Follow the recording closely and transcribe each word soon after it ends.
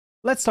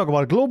Let's talk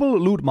about global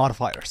loot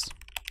modifiers.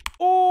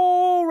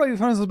 Alright, we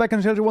found ourselves back in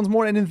the shelter once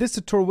more, and in this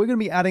tutorial we're going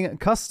to be adding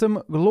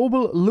custom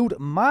global loot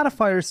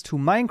modifiers to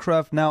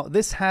Minecraft. Now,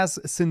 this has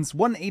since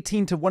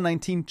 1.18 to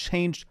 1.19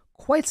 changed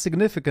quite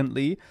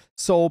significantly.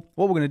 So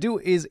what we're going to do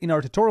is, in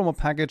our tutorial mod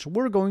package,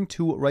 we're going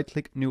to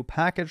right-click new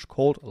package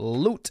called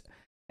loot.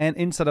 And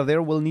inside of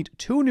there, we'll need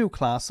two new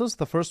classes.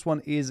 The first one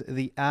is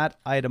the add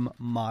item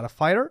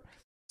modifier.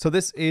 So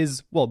this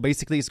is, well,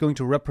 basically it's going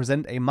to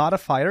represent a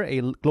modifier,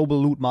 a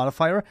global loot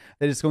modifier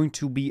that is going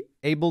to be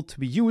able to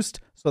be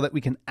used so that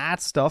we can add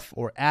stuff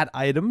or add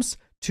items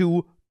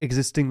to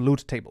existing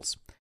loot tables.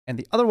 And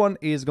the other one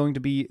is going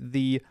to be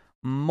the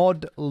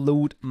mod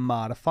loot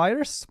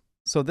modifiers.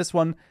 So this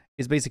one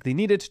is basically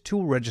needed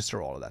to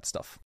register all of that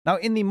stuff. Now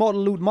in the mod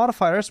loot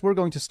modifiers, we're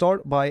going to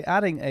start by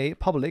adding a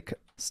public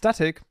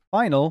static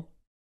final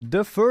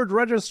deferred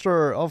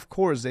register. Of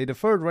course, a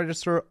deferred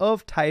register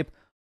of type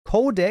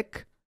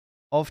codec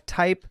of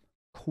type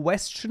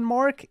question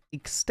mark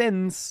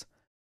extends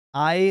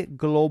I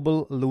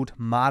global loot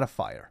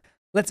modifier.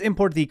 Let's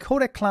import the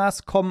codec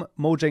class com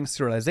Mojang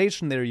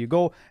serialization. There you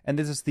go. And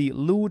this is the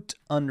loot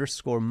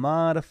underscore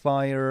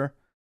modifier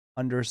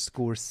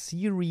underscore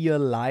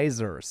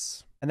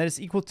serializers. And that is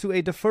equal to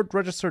a deferred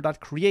register dot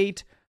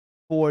create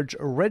forge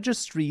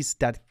registries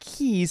dot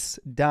keys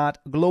dot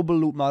global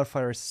loot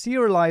modifier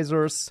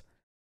serializers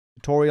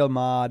tutorial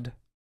mod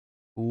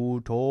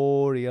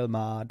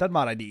dot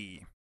mod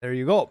ID. There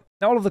you go.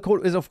 Now all of the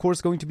code is of course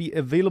going to be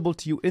available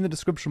to you in the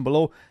description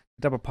below.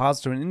 Type of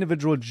paths to an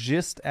individual,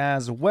 just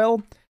as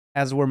well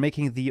as we're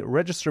making the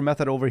register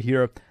method over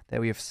here that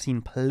we have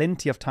seen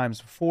plenty of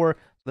times before.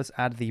 Let's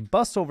add the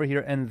bus over here,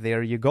 and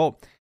there you go.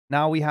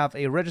 Now we have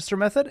a register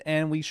method,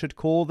 and we should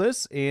call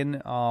this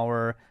in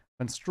our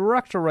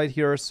constructor right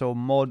here. So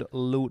mod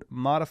loot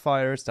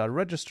modifiers dot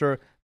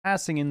register,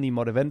 passing in the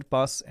mod event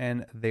bus,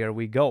 and there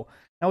we go.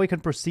 Now we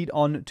can proceed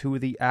on to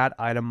the add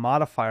item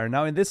modifier.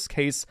 Now in this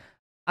case,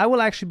 I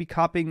will actually be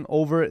copying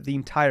over the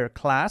entire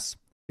class,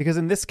 because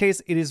in this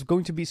case, it is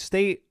going to be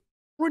stay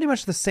pretty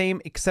much the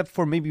same, except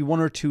for maybe one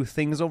or two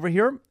things over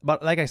here.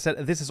 But like I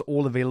said, this is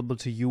all available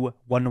to you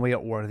one way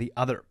or the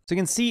other. So you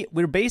can see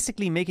we're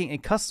basically making a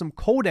custom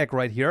codec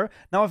right here.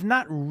 Now, I've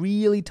not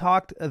really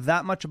talked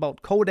that much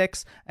about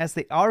codecs, as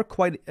they are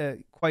quite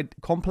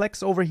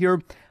complex over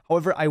here.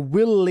 However, I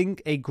will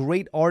link a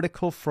great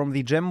article from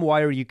the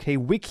GemWire UK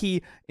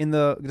wiki in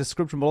the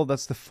description below.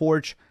 That's the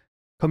Forge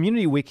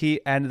community wiki,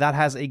 and that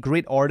has a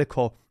great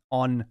article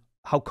on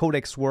how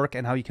codecs work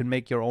and how you can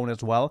make your own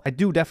as well. I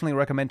do definitely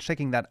recommend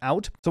checking that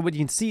out. So what you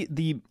can see,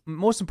 the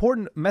most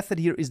important method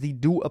here is the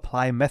do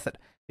apply method,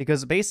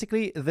 because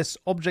basically this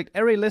object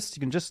array list, you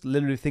can just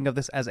literally think of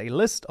this as a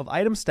list of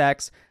item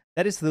stacks.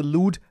 That is the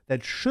loot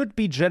that should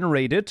be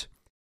generated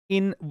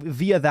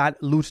via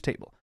that loot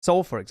table.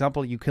 So for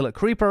example, you kill a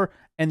creeper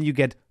and you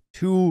get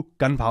 2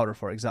 gunpowder,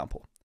 for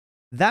example.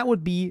 That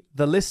would be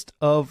the list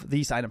of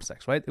these item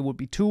stacks, right? It would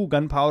be 2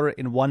 gunpowder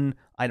in 1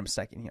 item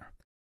stack in here.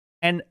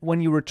 And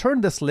when you return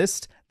this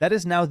list, that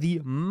is now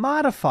the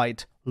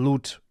modified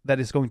loot that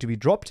is going to be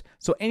dropped.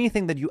 So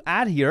anything that you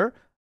add here,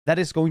 that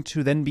is going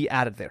to then be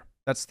added there.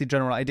 That's the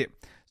general idea.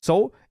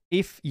 So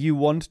if you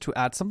want to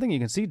add something, you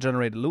can see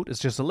generated loot is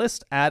just a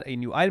list, add a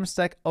new item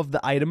stack of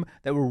the item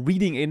that we're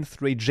reading in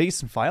through a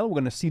JSON file. We're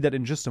going to see that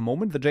in just a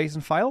moment, the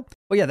JSON file.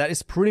 But yeah, that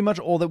is pretty much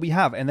all that we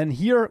have. And then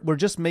here, we're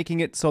just making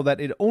it so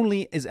that it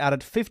only is added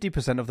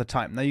 50% of the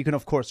time. Now you can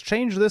of course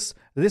change this.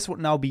 This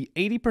would now be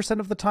 80%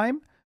 of the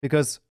time,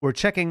 because we're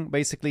checking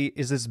basically,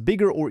 is this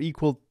bigger or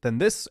equal than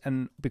this?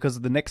 And because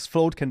the next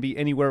float can be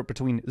anywhere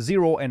between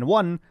 0 and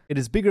 1, it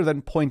is bigger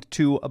than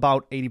 0.2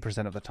 about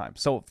 80% of the time.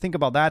 So think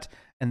about that,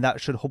 and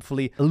that should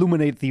hopefully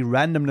illuminate the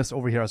randomness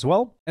over here as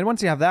well. And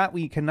once you have that,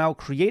 we can now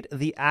create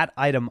the add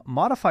item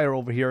modifier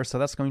over here. So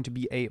that's going to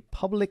be a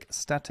public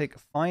static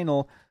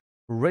final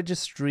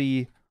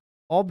registry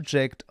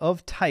object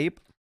of type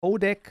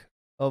codec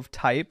of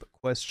type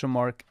question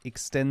mark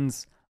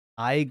extends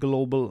I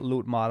global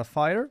loot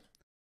modifier.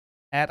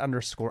 Add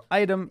underscore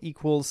item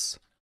equals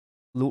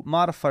loot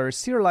modifier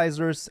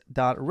serializers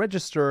dot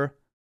register,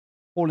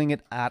 calling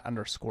it add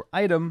underscore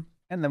item,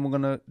 and then we're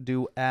gonna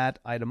do add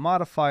item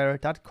modifier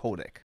dot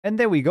codec. And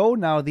there we go.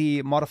 Now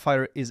the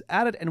modifier is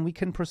added, and we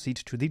can proceed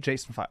to the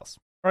JSON files.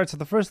 All right, so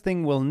the first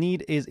thing we'll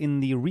need is in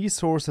the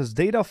resources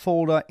data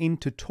folder in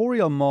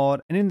tutorial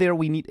mod, and in there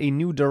we need a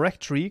new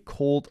directory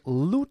called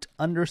loot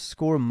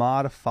underscore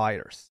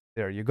modifiers.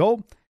 There you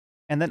go.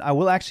 And then I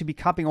will actually be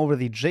copying over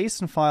the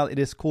JSON file. It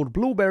is called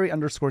blueberry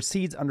underscore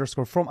seeds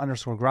underscore from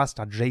underscore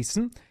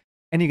grass.json.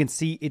 And you can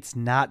see it's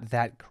not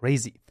that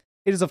crazy.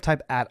 It is of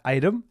type add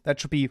item. That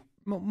should be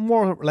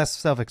more or less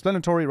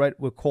self-explanatory, right?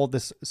 We'll call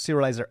this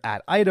serializer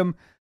add item,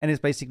 and it's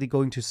basically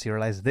going to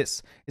serialize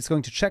this. It's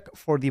going to check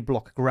for the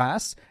block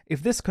grass.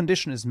 If this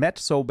condition is met,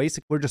 so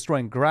basically we're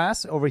destroying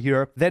grass over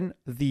here, then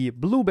the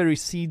blueberry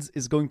seeds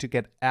is going to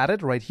get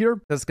added right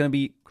here. That's going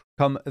to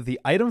become the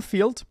item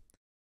field.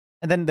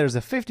 And then there's a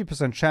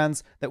 50%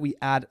 chance that we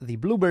add the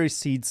blueberry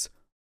seeds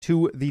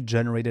to the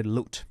generated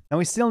loot. Now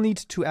we still need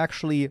to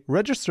actually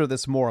register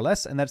this more or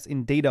less, and that's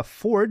in Data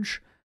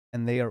Forge.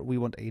 And there we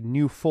want a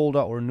new folder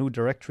or a new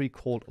directory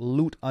called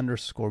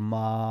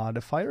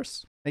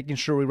loot_modifiers. Making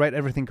sure we write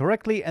everything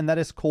correctly, and that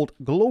is called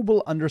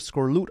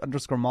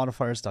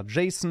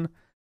global_loot_modifiers.json.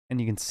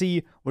 And you can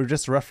see we're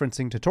just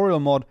referencing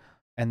tutorial mod,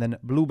 and then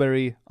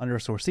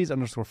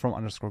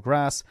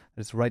blueberry_seeds_from_grass.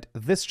 Let's write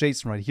this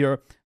JSON right here.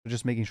 So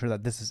just making sure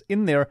that this is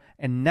in there,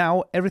 and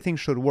now everything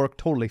should work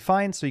totally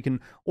fine. So you can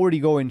already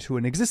go into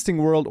an existing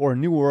world or a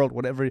new world,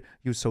 whatever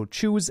you so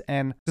choose,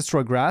 and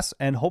destroy grass,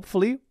 and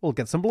hopefully we'll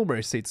get some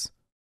blueberry seeds.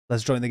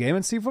 Let's join the game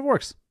and see if it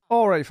works.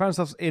 Alright, found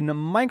ourselves in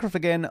Minecraft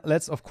again.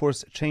 Let's, of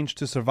course, change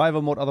to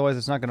survival mode, otherwise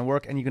it's not going to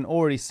work. And you can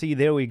already see,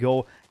 there we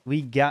go,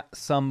 we got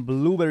some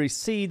blueberry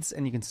seeds,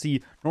 and you can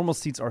see normal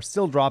seeds are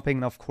still dropping.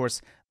 And of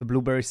course, the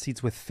blueberry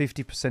seeds with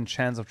 50%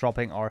 chance of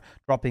dropping are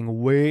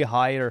dropping way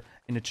higher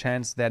in a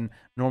chance than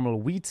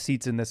normal wheat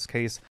seeds in this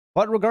case.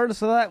 But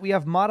regardless of that, we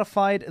have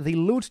modified the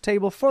loot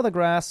table for the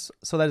grass,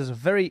 so that is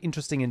very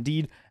interesting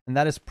indeed, and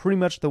that is pretty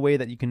much the way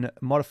that you can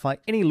modify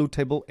any loot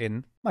table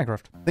in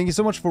Minecraft. Thank you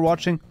so much for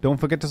watching. Don't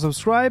forget to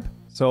subscribe.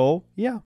 So, yeah.